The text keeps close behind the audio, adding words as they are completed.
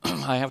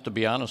I have to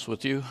be honest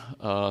with you,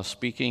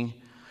 speaking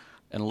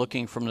and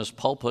looking from this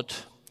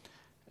pulpit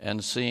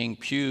and seeing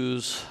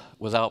pews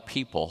without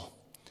people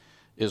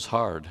is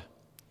hard.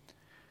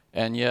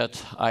 And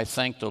yet I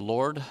thank the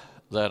Lord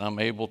that I'm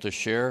able to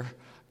share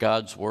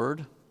God's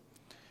word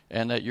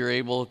and that you're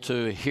able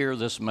to hear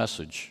this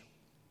message.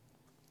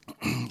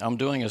 I'm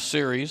doing a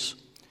series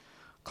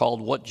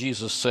called What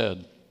Jesus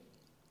Said.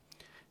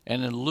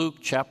 And in Luke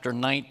chapter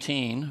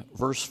 19,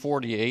 verse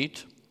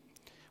 48,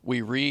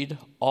 we read,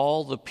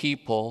 all the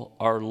people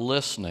are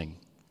listening,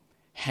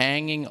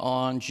 hanging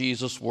on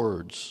Jesus'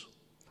 words.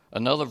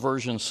 Another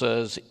version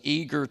says,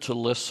 eager to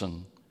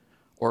listen,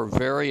 or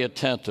very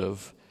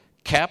attentive,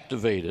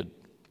 captivated.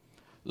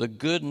 The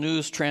Good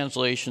News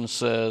translation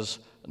says,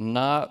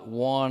 not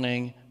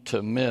wanting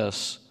to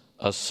miss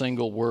a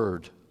single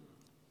word.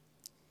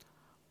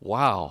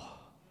 Wow.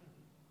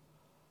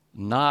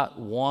 Not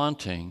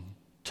wanting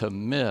to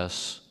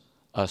miss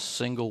a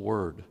single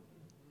word.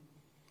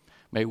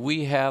 May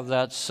we have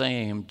that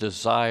same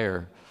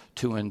desire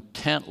to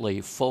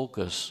intently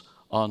focus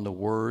on the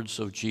words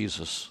of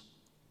Jesus.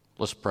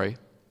 Let's pray.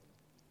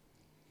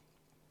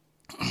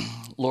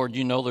 Lord,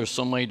 you know there's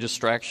so many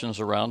distractions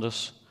around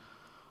us,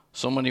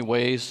 so many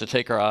ways to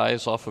take our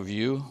eyes off of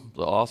you,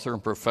 the author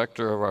and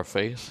perfecter of our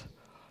faith.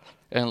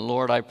 And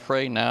Lord, I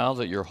pray now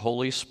that your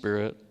Holy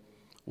Spirit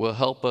will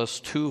help us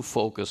to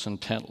focus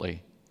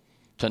intently,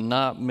 to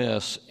not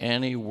miss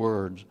any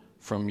word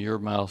from your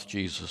mouth,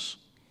 Jesus.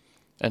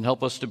 And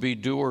help us to be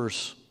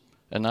doers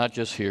and not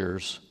just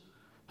hearers.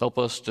 Help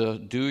us to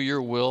do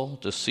your will,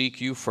 to seek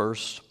you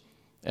first,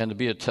 and to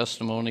be a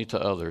testimony to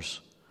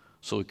others.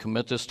 So we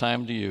commit this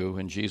time to you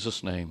in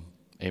Jesus' name.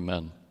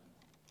 Amen.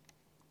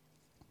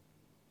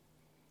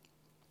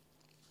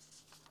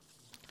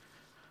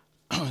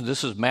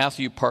 This is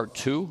Matthew part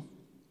 2.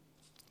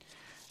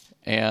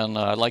 And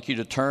I'd like you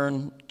to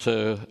turn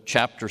to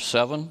chapter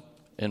 7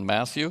 in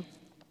Matthew,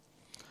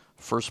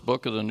 first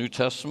book of the New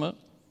Testament.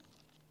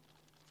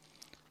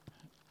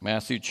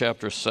 Matthew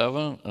chapter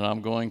 7, and I'm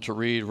going to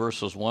read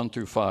verses 1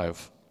 through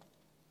 5.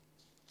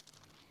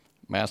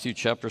 Matthew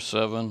chapter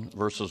 7,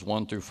 verses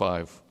 1 through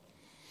 5.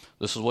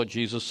 This is what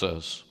Jesus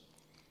says.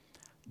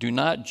 Do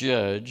not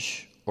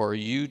judge, or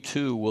you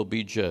too will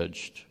be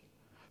judged.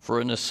 For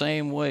in the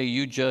same way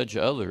you judge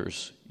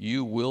others,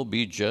 you will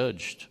be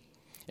judged.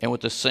 And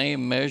with the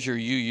same measure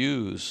you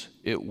use,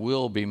 it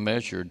will be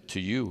measured to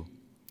you.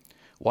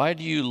 Why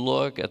do you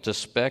look at the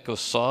speck of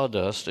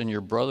sawdust in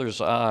your brother's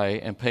eye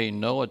and pay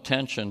no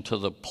attention to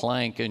the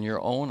plank in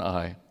your own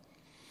eye?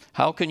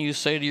 How can you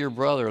say to your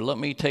brother, let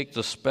me take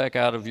the speck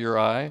out of your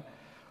eye,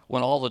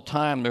 when all the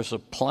time there's a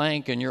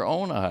plank in your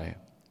own eye?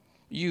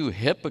 You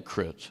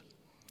hypocrite!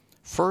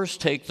 First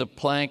take the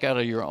plank out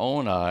of your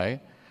own eye,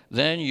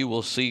 then you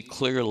will see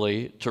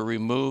clearly to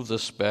remove the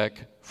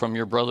speck from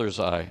your brother's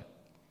eye.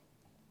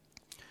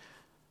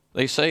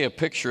 They say a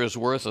picture is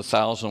worth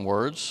 1,000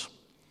 words.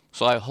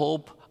 So I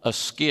hope a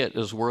skit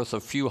is worth a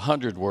few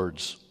hundred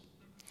words.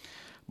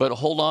 But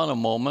hold on a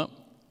moment,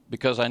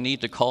 because I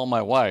need to call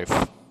my wife.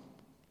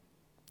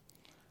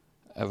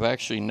 I've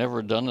actually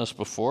never done this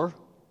before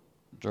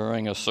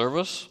during a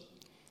service,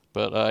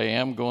 but I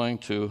am going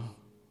to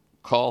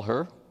call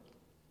her.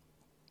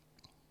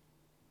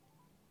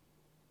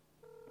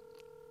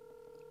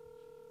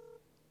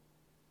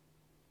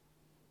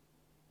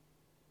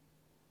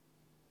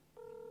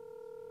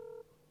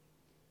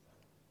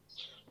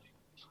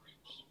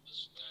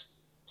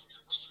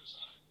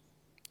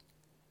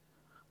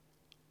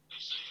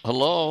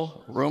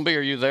 Hello, Rumbi,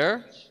 are you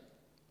there?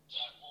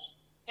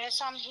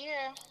 Yes, I'm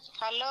here.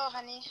 Hello,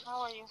 honey.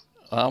 How are you?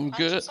 I'm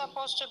good. Aren't you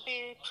supposed to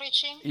be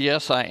preaching?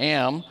 Yes, I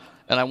am.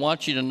 And I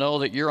want you to know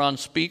that you're on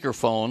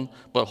speakerphone,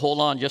 but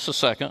hold on just a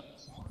second.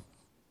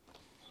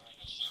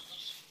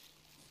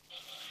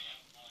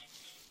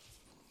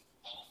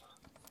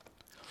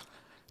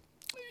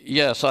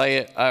 Yes,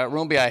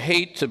 Rumbi, I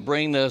hate to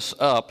bring this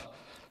up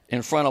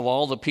in front of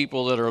all the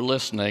people that are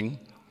listening,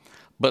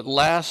 but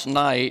last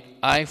night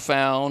I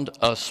found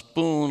a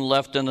spoon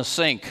left in the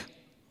sink.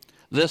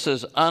 This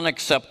is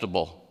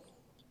unacceptable.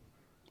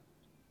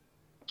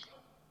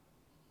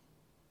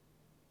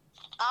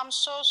 I'm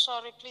so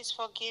sorry. Please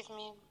forgive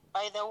me.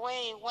 By the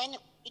way, when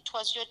it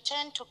was your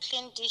turn to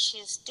clean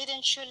dishes,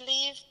 didn't you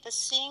leave the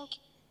sink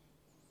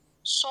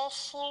so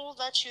full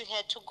that you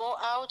had to go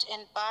out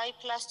and buy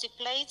plastic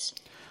plates?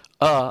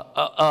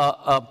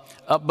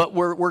 But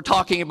we're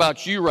talking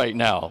about you right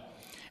now.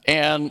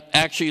 And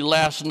actually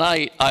last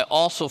night, I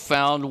also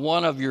found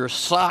one of your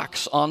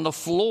socks on the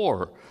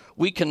floor.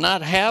 We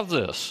cannot have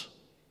this.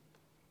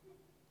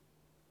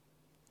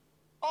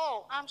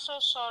 Oh, I'm so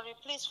sorry.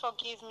 Please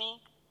forgive me.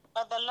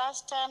 But the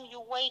last time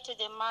you waited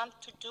a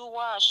month to do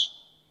wash,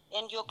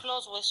 and your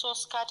clothes were so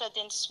scattered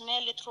and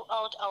smelly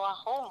throughout our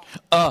home.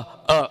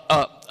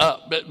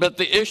 But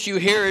the issue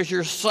here is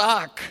your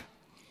sock.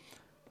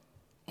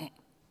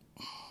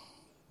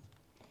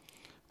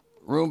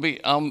 Rumbi,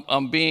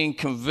 I'm being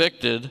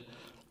convicted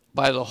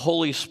by the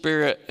Holy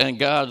Spirit and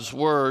God's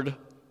Word.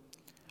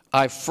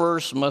 I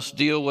first must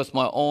deal with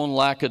my own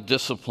lack of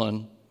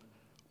discipline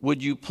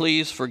would you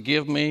please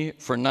forgive me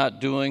for not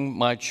doing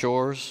my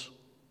chores?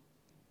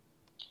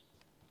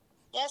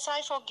 Yes,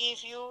 I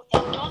forgive you.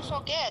 And don't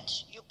forget,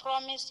 you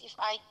promised if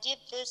I did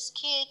this,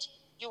 kid,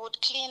 you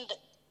would clean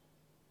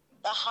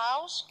the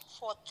house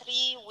for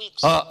 3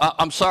 weeks.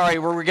 I'm sorry,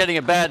 we're getting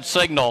a bad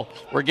signal.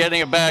 We're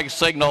getting a bad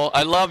signal.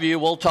 I love you.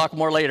 We'll talk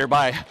more later.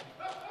 Bye.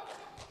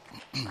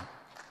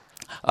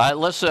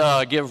 Let's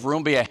give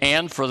Roomby a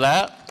hand for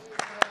that.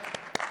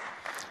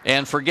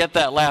 And forget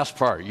that last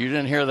part. You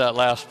didn't hear that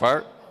last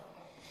part.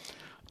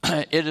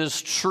 It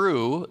is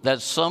true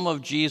that some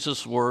of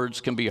Jesus'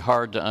 words can be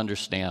hard to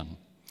understand,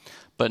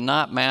 but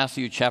not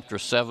Matthew chapter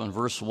 7,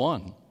 verse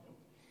 1.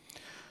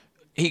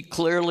 He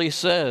clearly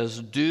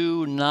says,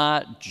 do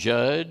not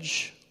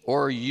judge,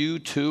 or you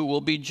too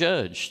will be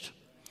judged.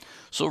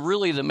 So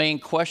really the main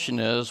question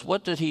is,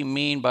 what did he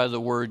mean by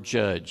the word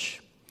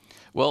judge?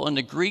 Well, in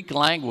the Greek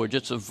language,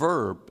 it's a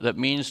verb that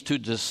means to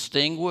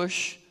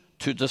distinguish,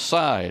 to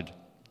decide.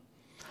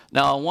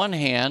 Now, on one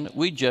hand,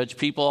 we judge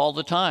people all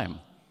the time.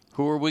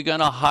 Who are we going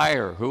to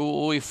hire? Who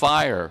will we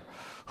fire?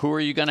 Who are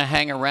you going to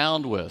hang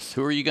around with?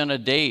 Who are you going to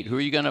date? Who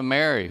are you going to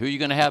marry? Who are you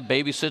going to have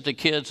babysit the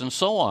kids? And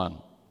so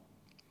on.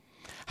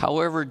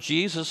 However,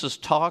 Jesus is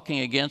talking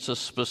against a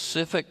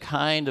specific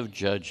kind of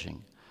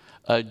judging,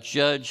 a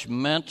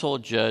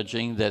judgmental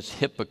judging that's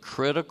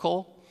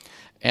hypocritical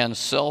and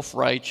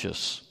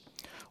self-righteous,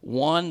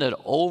 one that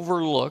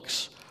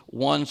overlooks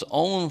one's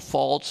own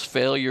faults,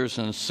 failures,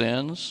 and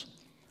sins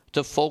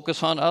to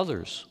focus on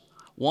others,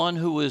 one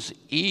who is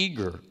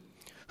eager,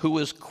 who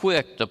is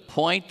quick to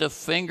point the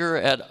finger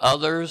at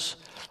others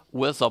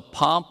with a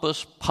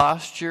pompous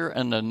posture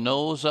and the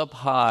nose up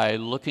high,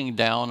 looking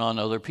down on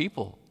other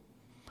people.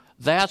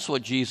 That's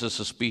what Jesus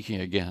is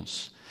speaking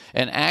against.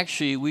 And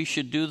actually, we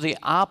should do the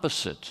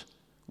opposite.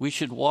 We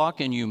should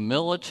walk in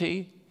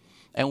humility,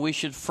 and we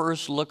should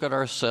first look at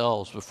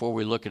ourselves before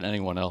we look at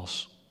anyone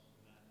else.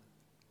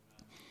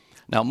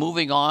 Now,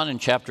 moving on in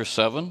chapter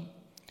 7,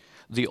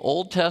 the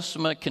Old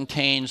Testament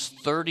contains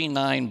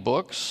 39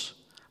 books,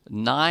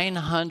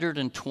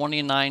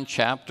 929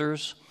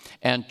 chapters,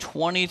 and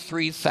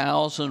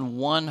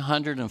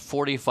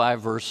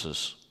 23,145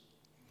 verses.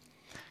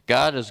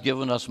 God has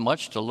given us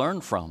much to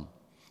learn from,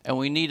 and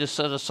we need to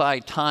set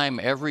aside time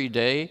every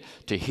day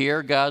to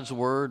hear God's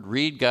Word,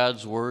 read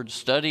God's Word,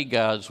 study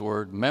God's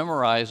Word,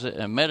 memorize it,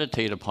 and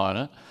meditate upon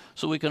it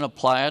so we can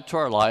apply it to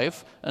our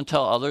life and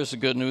tell others the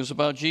good news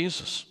about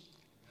Jesus.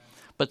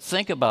 But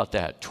think about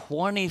that,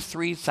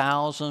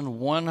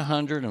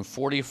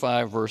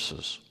 23,145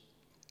 verses.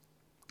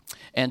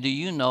 And do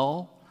you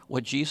know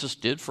what Jesus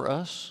did for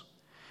us?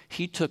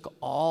 He took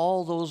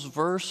all those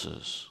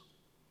verses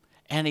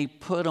and he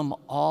put them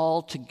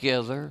all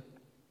together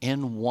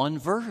in one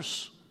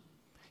verse.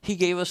 He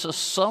gave us a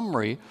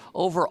summary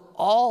over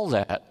all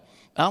that.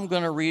 I'm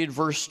going to read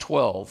verse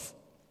 12.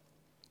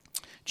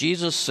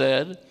 Jesus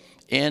said,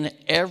 in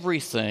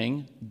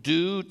everything,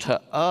 do to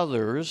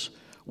others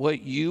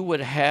what you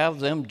would have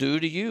them do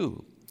to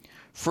you.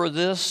 For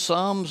this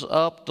sums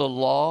up the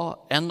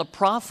law and the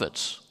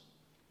prophets.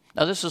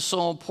 Now, this is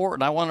so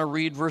important. I want to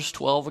read verse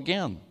 12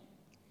 again.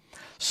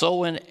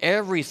 So in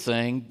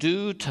everything,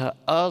 do to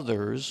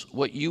others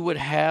what you would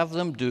have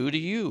them do to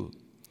you.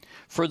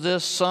 For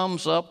this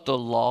sums up the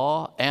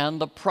law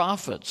and the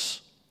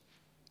prophets.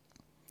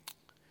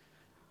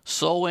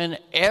 So in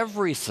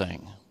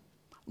everything,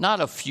 not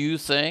a few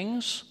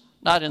things,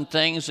 not in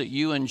things that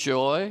you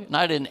enjoy,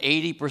 not in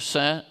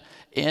 80%,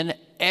 in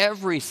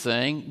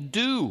everything,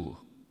 do.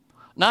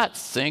 Not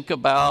think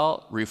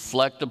about,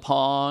 reflect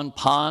upon,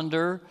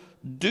 ponder,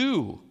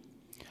 do.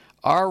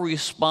 Our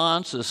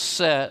response is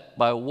set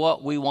by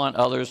what we want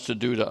others to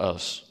do to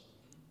us.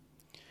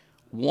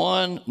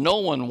 No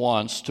one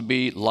wants to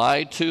be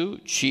lied to,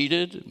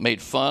 cheated,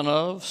 made fun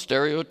of,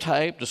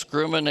 stereotyped,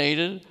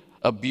 discriminated,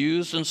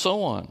 abused, and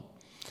so on.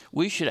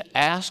 We should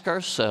ask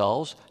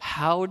ourselves,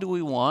 how do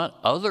we want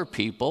other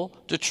people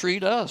to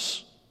treat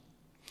us?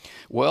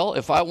 Well,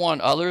 if I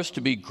want others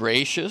to be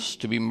gracious,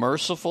 to be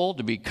merciful,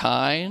 to be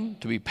kind,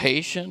 to be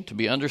patient, to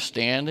be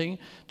understanding,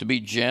 to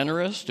be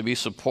generous, to be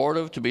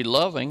supportive, to be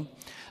loving,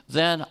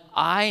 then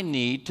I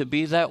need to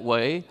be that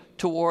way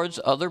towards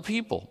other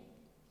people.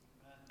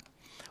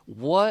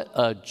 What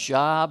a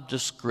job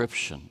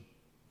description.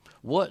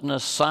 What an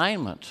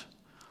assignment.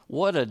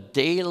 What a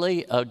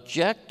daily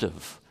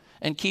objective.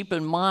 And keep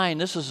in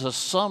mind, this is a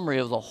summary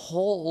of the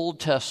whole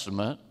Old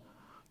Testament.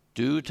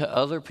 Do to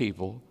other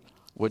people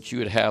what you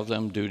would have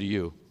them do to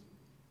you.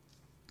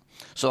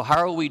 So how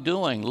are we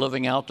doing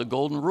living out the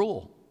golden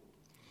rule?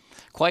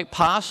 Quite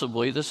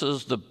possibly, this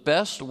is the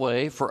best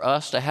way for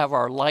us to have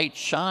our light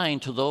shine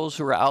to those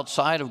who are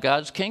outside of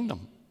God's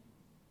kingdom.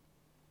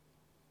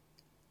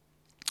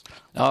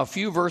 Now, a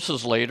few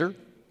verses later,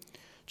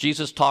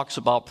 Jesus talks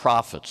about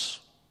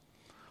prophets.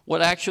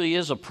 What actually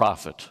is a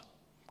prophet?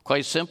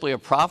 Quite simply, a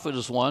prophet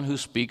is one who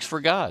speaks for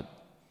God.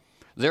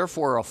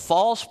 Therefore, a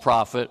false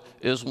prophet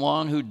is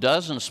one who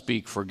doesn't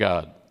speak for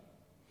God.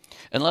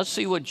 And let's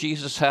see what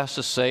Jesus has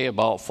to say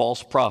about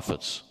false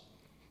prophets.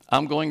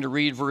 I'm going to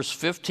read verse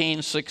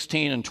 15,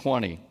 16, and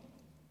 20.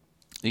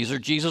 These are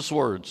Jesus'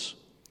 words.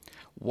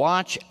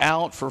 Watch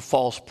out for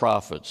false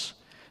prophets.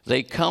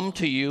 They come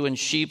to you in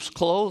sheep's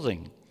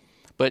clothing,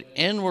 but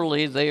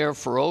inwardly they are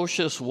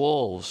ferocious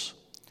wolves.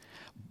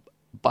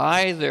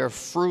 By their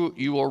fruit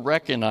you will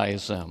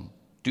recognize them.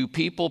 Do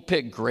people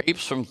pick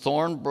grapes from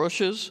thorn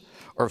bushes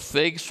or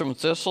figs from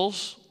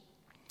thistles?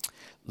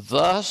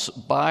 Thus,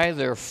 by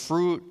their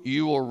fruit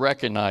you will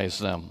recognize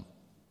them.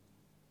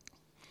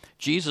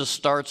 Jesus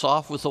starts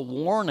off with a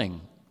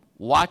warning.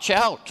 Watch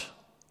out.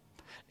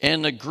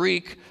 In the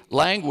Greek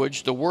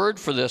language, the word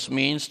for this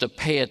means to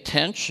pay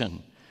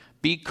attention,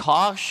 be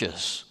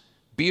cautious,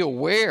 be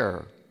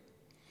aware.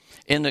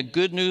 In the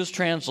Good News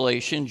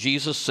translation,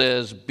 Jesus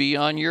says, be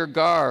on your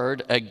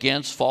guard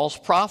against false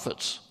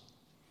prophets.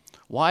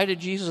 Why did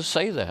Jesus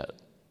say that?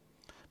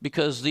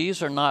 Because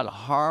these are not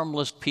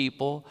harmless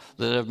people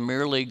that have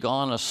merely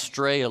gone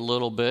astray a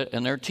little bit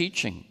in their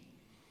teaching.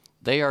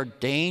 They are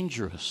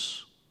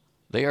dangerous.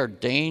 They are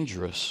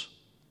dangerous.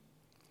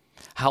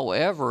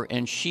 However,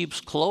 in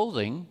sheep's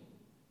clothing,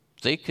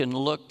 they can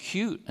look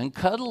cute and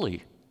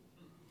cuddly.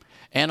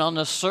 And on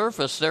the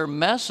surface, their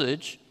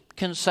message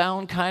can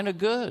sound kind of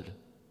good.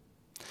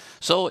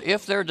 So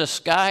if their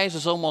disguise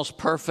is almost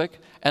perfect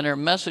and their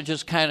message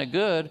is kind of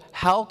good,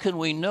 how can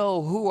we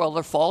know who are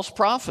the false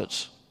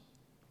prophets?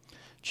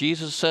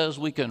 Jesus says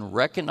we can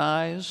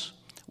recognize,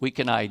 we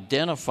can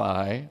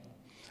identify,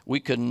 we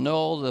can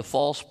know the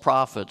false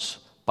prophets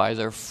by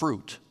their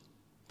fruit.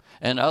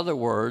 In other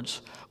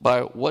words,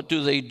 by what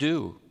do they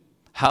do?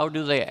 How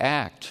do they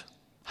act?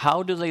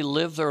 How do they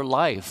live their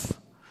life?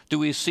 Do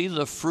we see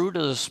the fruit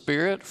of the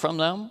Spirit from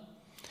them?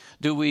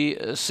 Do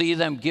we see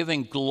them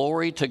giving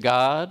glory to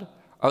God?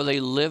 Are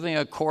they living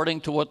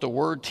according to what the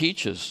Word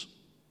teaches?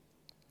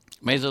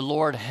 May the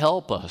Lord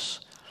help us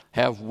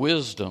have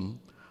wisdom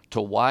to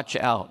watch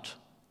out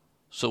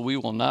so we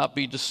will not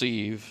be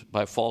deceived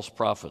by false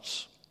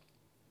prophets.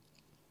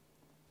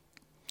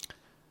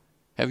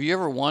 Have you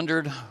ever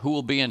wondered who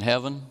will be in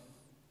heaven?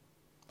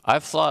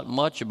 I've thought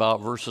much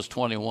about verses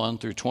 21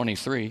 through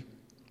 23,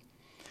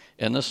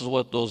 and this is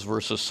what those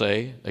verses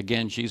say.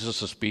 Again,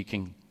 Jesus is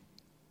speaking.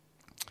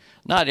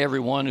 Not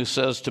everyone who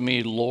says to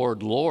me,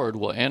 Lord, Lord,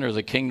 will enter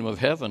the kingdom of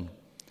heaven,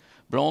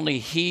 but only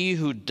he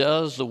who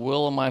does the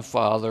will of my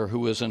Father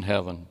who is in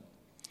heaven.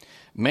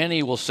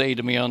 Many will say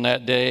to me on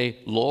that day,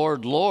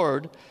 Lord,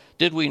 Lord,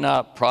 did we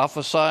not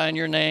prophesy in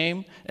your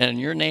name, and in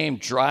your name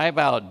drive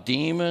out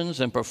demons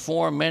and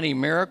perform many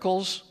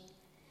miracles?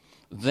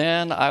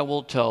 Then I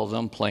will tell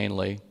them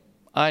plainly,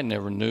 I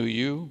never knew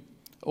you.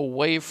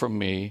 Away from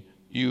me,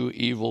 you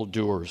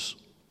evildoers.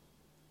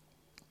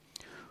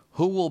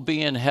 Who will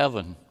be in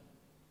heaven?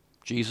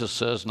 Jesus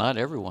says, not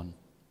everyone.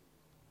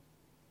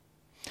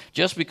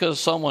 Just because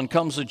someone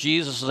comes to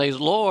Jesus and says,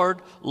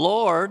 Lord,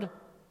 Lord,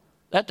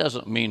 that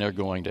doesn't mean they're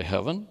going to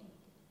heaven.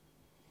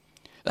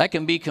 That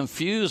can be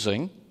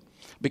confusing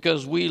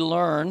because we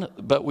learn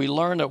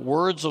that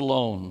words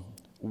alone,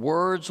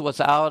 words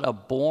without a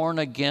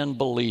born-again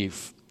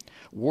belief,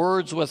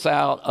 words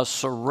without a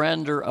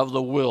surrender of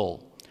the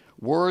will,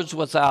 words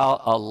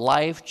without a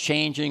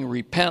life-changing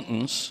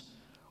repentance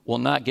will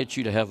not get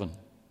you to heaven.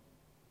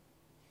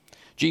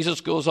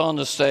 Jesus goes on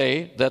to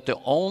say that the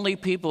only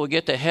people who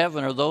get to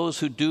heaven are those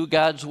who do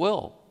God's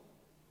will.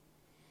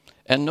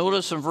 And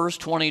notice in verse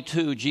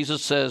 22,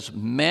 Jesus says,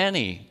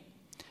 many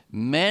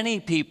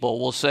people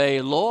will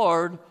say,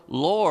 Lord,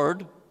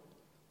 Lord,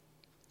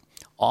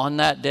 on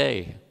that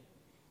day,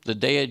 the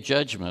day of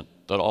judgment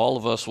that all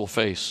of us will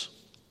face.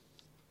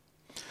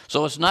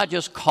 So it's not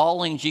just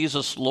calling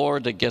Jesus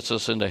Lord that gets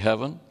us into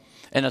heaven,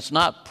 and it's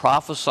not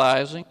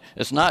prophesizing,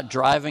 it's not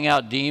driving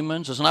out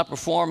demons, it's not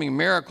performing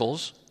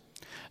miracles.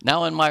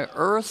 Now, in my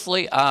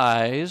earthly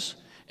eyes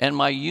and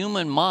my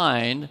human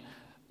mind,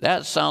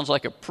 that sounds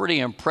like a pretty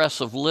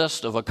impressive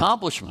list of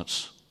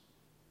accomplishments,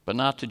 but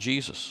not to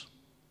Jesus.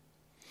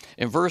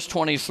 In verse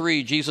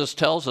 23, Jesus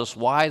tells us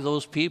why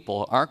those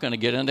people aren't going to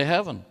get into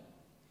heaven.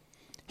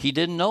 He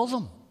didn't know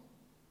them.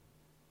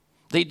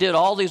 They did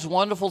all these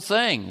wonderful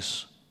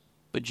things,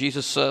 but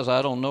Jesus says,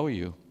 I don't know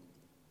you.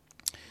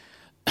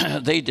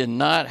 They did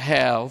not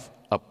have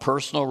a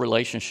personal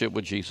relationship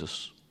with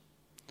Jesus.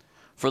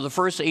 For the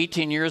first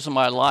 18 years of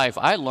my life,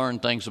 I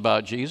learned things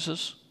about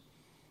Jesus.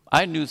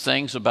 I knew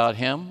things about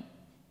him,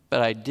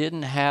 but I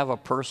didn't have a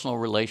personal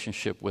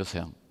relationship with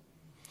him.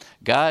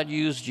 God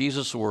used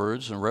Jesus'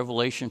 words in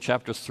Revelation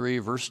chapter 3,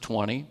 verse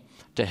 20,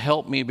 to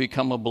help me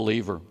become a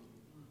believer.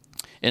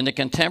 In the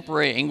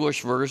contemporary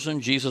English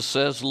version, Jesus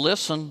says,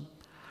 listen,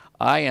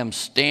 I am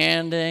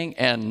standing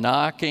and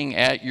knocking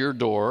at your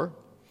door.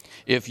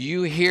 If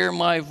you hear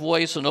my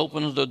voice and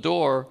open the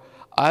door,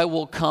 I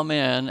will come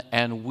in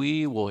and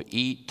we will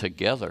eat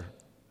together.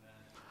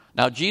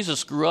 Now,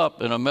 Jesus grew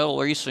up in a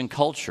Middle Eastern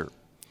culture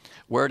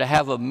where to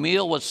have a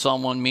meal with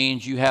someone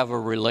means you have a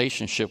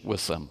relationship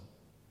with them.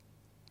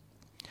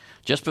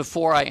 Just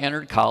before I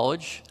entered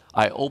college,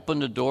 I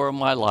opened the door of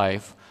my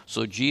life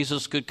so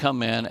Jesus could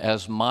come in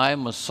as my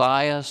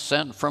Messiah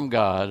sent from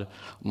God,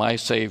 my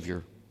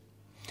Savior.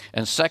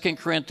 And 2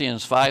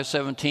 Corinthians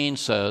 5:17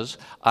 says,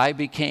 I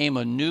became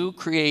a new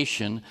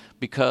creation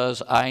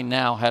because I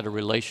now had a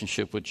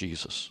relationship with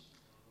Jesus.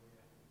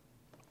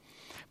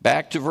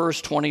 Back to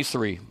verse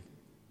 23.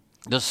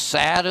 The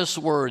saddest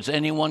words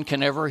anyone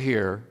can ever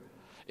hear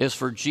is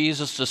for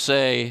Jesus to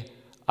say,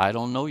 I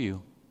don't know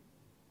you.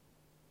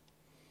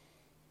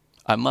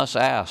 I must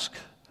ask,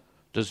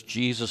 does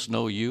Jesus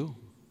know you?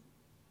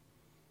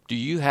 Do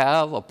you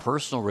have a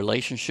personal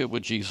relationship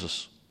with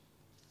Jesus?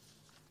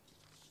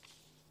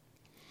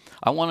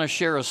 I want to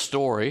share a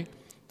story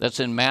that's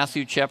in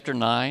Matthew chapter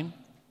 9,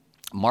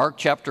 Mark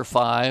chapter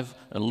 5,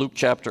 and Luke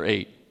chapter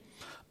 8.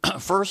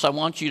 First, I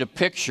want you to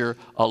picture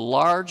a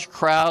large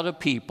crowd of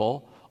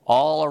people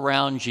all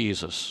around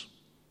Jesus.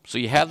 So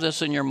you have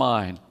this in your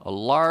mind, a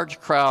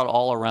large crowd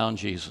all around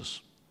Jesus.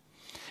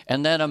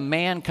 And then a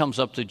man comes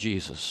up to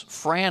Jesus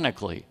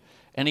frantically,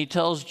 and he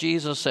tells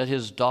Jesus that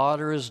his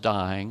daughter is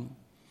dying,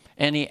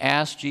 and he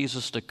asks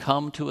Jesus to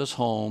come to his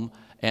home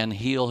and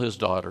heal his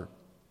daughter.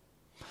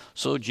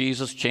 So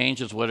Jesus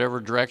changes whatever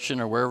direction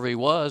or wherever he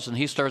was, and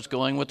he starts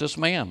going with this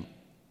man.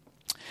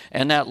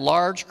 And that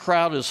large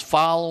crowd is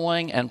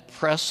following and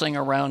pressing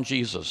around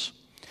Jesus.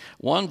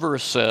 One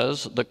verse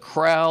says, the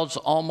crowds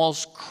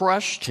almost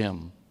crushed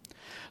him.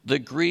 The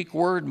Greek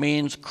word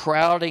means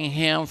crowding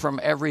him from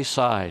every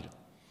side.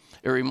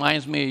 It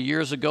reminds me of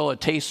years ago at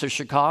Taste of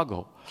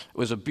Chicago. It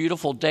was a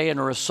beautiful day, and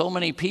there were so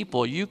many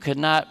people, you could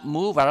not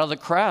move out of the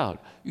crowd.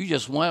 You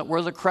just went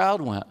where the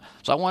crowd went.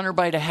 So I want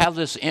everybody to have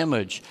this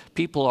image.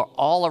 People are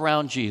all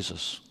around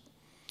Jesus.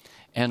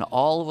 And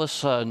all of a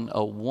sudden,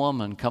 a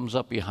woman comes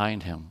up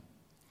behind him,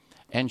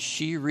 and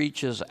she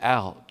reaches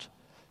out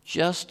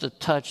just to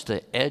touch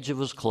the edge of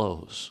his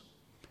clothes.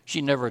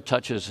 She never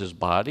touches his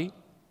body.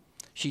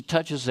 She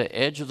touches the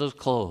edge of his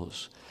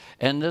clothes.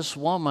 And this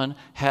woman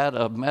had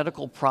a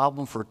medical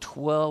problem for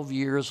 12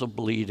 years of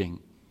bleeding.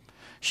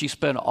 She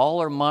spent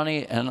all her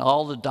money, and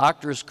all the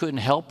doctors couldn't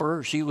help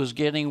her. She was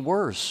getting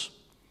worse.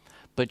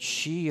 But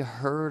she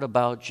heard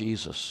about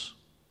Jesus.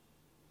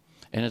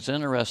 And it's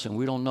interesting,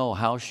 we don't know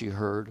how she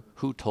heard,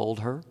 who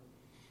told her.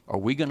 Are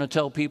we going to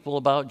tell people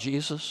about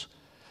Jesus?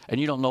 And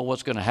you don't know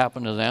what's going to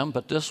happen to them.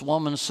 But this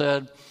woman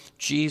said,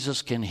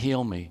 Jesus can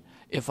heal me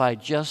if I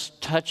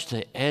just touch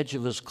the edge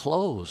of his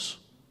clothes.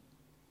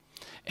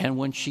 And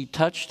when she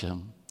touched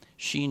him,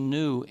 she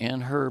knew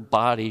in her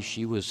body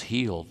she was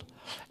healed.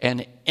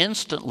 And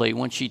instantly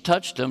when she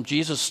touched him,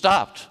 Jesus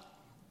stopped.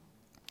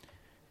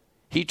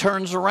 He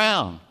turns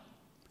around.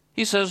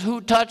 He says,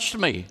 who touched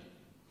me?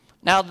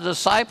 Now the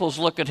disciples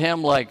look at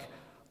him like,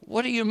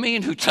 what do you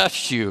mean who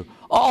touched you?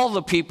 All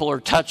the people are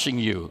touching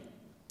you.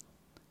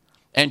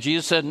 And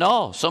Jesus said,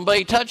 no,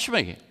 somebody touched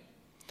me.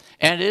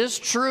 And it is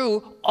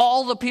true,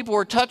 all the people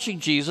were touching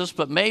Jesus,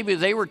 but maybe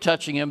they were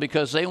touching him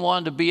because they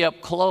wanted to be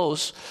up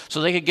close so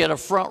they could get a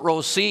front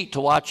row seat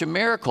to watch a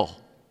miracle.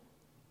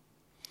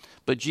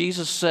 But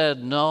Jesus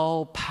said,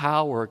 no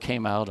power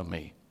came out of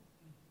me.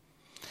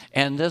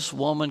 And this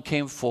woman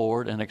came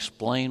forward and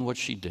explained what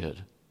she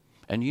did.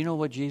 And you know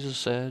what Jesus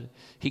said?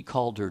 He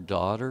called her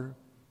daughter,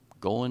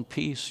 go in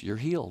peace, you're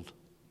healed.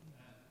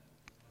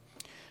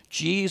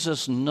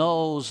 Jesus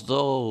knows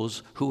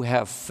those who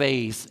have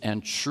faith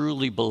and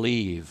truly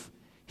believe.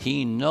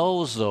 He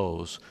knows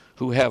those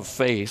who have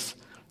faith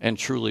and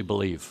truly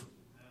believe.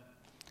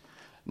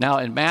 Now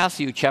in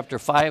Matthew chapter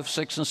 5,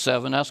 6, and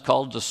 7, that's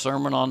called the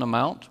Sermon on the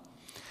Mount.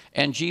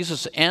 And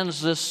Jesus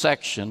ends this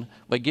section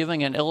by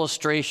giving an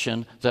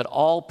illustration that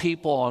all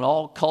people and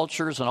all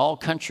cultures and all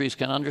countries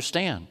can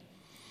understand.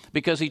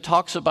 Because he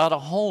talks about a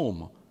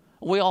home.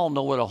 We all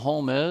know what a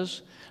home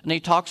is. And he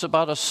talks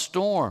about a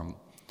storm.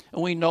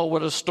 And we know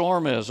what a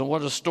storm is and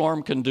what a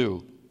storm can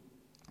do.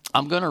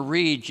 I'm going to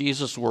read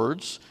Jesus'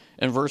 words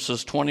in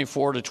verses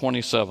 24 to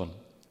 27.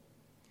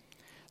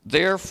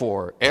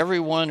 Therefore,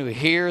 everyone who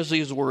hears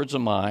these words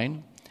of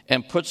mine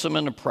and puts them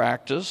into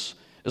practice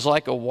is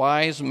like a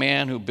wise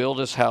man who built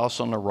his house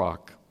on the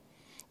rock.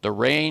 The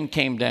rain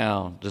came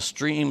down, the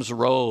streams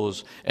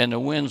rose, and the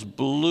winds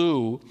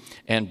blew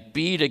and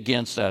beat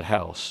against that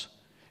house.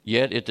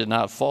 Yet it did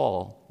not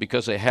fall,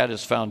 because it had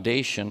its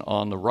foundation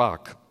on the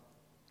rock.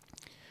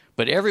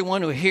 But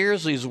everyone who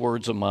hears these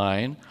words of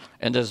mine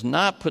and does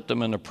not put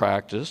them into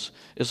practice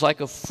is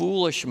like a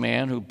foolish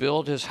man who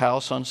built his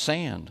house on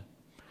sand.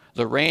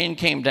 The rain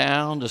came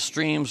down, the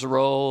streams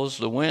rose,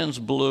 the winds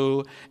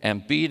blew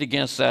and beat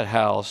against that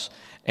house,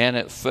 and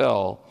it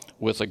fell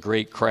with a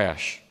great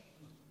crash.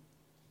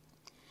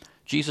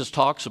 Jesus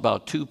talks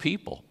about two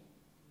people.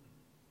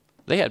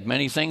 They had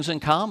many things in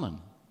common.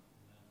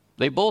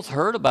 They both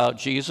heard about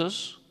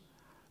Jesus.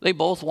 They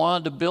both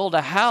wanted to build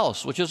a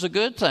house, which is a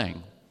good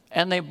thing.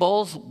 And they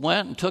both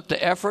went and took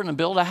the effort and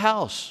built a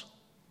house.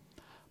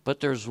 But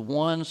there's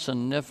one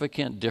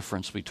significant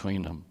difference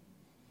between them.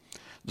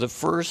 The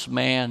first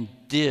man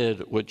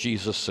did what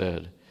Jesus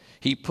said.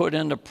 He put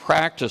into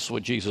practice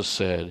what Jesus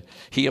said.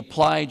 He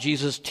applied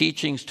Jesus'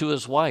 teachings to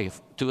his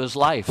life.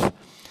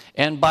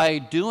 And by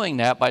doing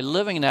that, by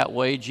living that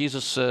way,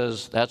 Jesus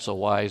says, that's a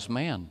wise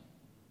man.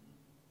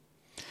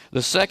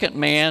 The second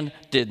man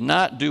did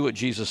not do what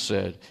Jesus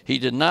said. He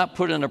did not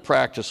put into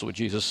practice what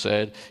Jesus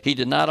said. He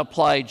did not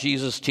apply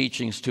Jesus'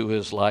 teachings to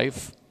his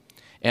life.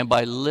 And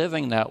by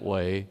living that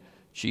way,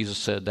 Jesus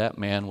said that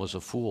man was a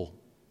fool.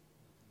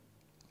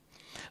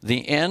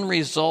 The end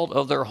result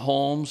of their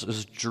homes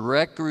is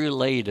directly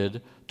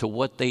related to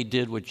what they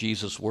did with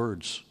Jesus'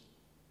 words.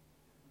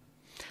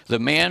 The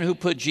man who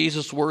put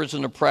Jesus' words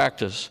into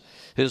practice,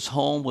 his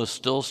home was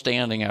still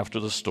standing after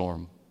the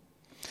storm.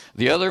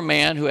 The other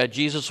man who had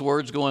Jesus'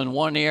 words go in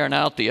one ear and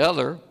out the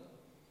other,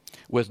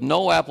 with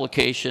no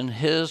application,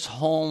 his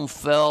home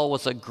fell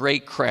with a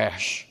great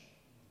crash.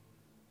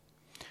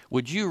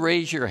 Would you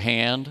raise your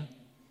hand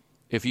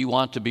if you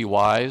want to be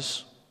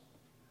wise?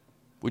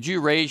 Would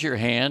you raise your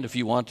hand if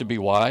you want to be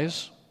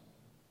wise?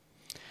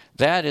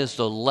 That is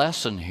the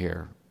lesson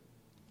here,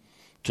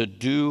 to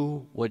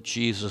do what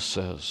Jesus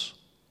says.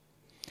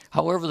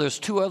 However, there's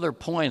two other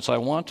points I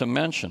want to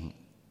mention.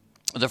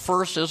 The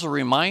first is a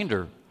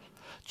reminder.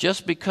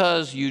 Just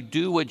because you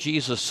do what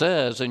Jesus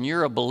says and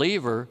you're a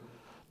believer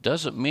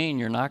doesn't mean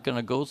you're not going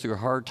to go through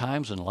hard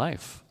times in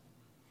life.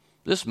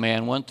 This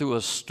man went through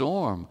a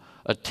storm,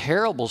 a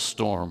terrible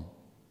storm.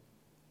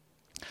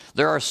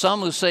 There are some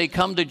who say,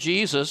 come to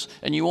Jesus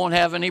and you won't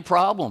have any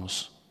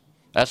problems.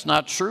 That's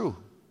not true.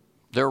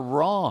 They're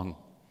wrong.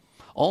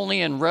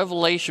 Only in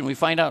Revelation, we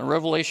find out in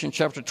Revelation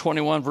chapter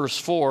 21, verse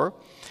 4,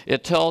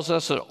 it tells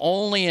us that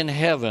only in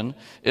heaven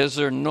is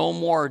there no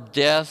more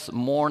death,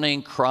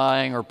 mourning,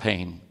 crying, or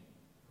pain.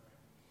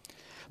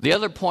 The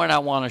other point I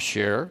want to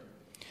share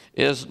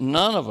is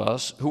none of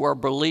us who are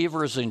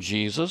believers in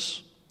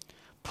Jesus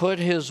put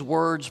his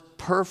words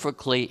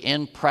perfectly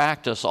in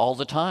practice all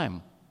the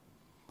time.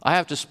 I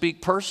have to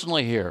speak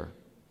personally here.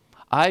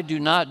 I do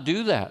not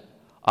do that.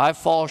 I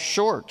fall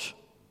short.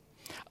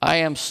 I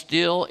am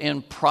still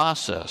in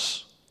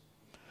process.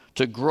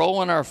 To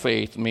grow in our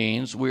faith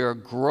means we are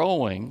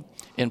growing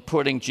in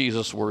putting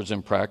Jesus' words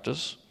in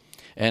practice.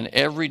 And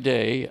every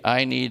day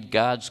I need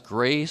God's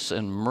grace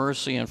and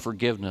mercy and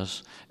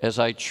forgiveness as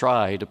I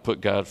try to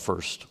put God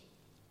first.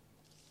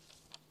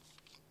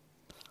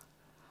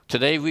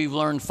 Today we've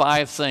learned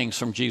 5 things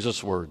from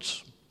Jesus'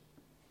 words.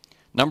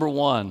 Number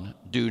 1,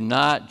 do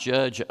not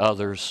judge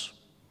others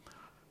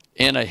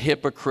in a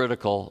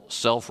hypocritical,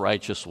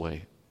 self-righteous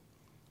way.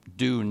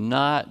 Do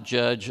not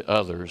judge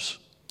others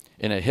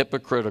in a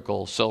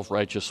hypocritical,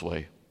 self-righteous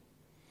way.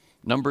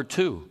 Number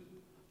 2,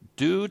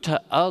 do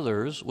to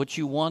others what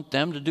you want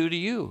them to do to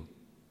you.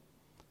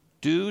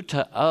 Do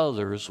to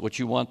others what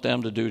you want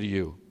them to do to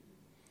you.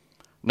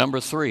 Number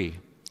 3,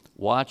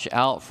 watch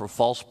out for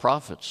false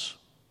prophets.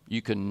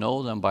 You can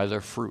know them by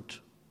their fruit.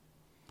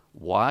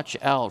 Watch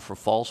out for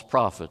false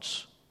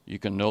prophets. You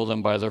can know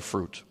them by their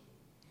fruit.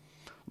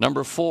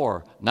 Number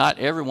 4, not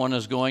everyone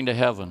is going to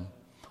heaven.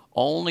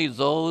 Only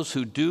those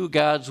who do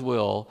God's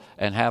will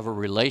and have a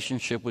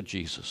relationship with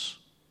Jesus.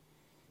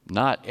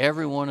 Not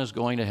everyone is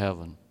going to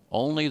heaven.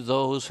 Only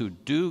those who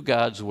do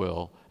God's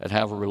will and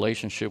have a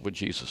relationship with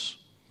Jesus.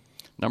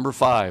 Number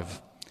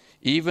 5,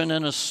 even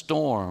in a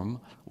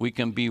storm, we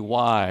can be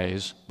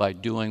wise by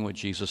doing what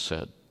Jesus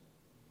said.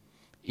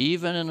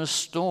 Even in a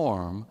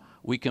storm,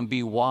 we can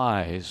be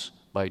wise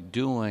by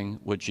doing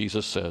what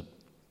Jesus said.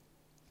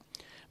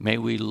 May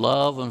we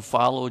love and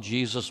follow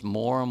Jesus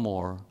more and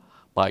more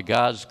by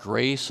God's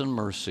grace and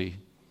mercy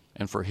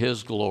and for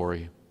his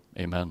glory.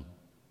 Amen.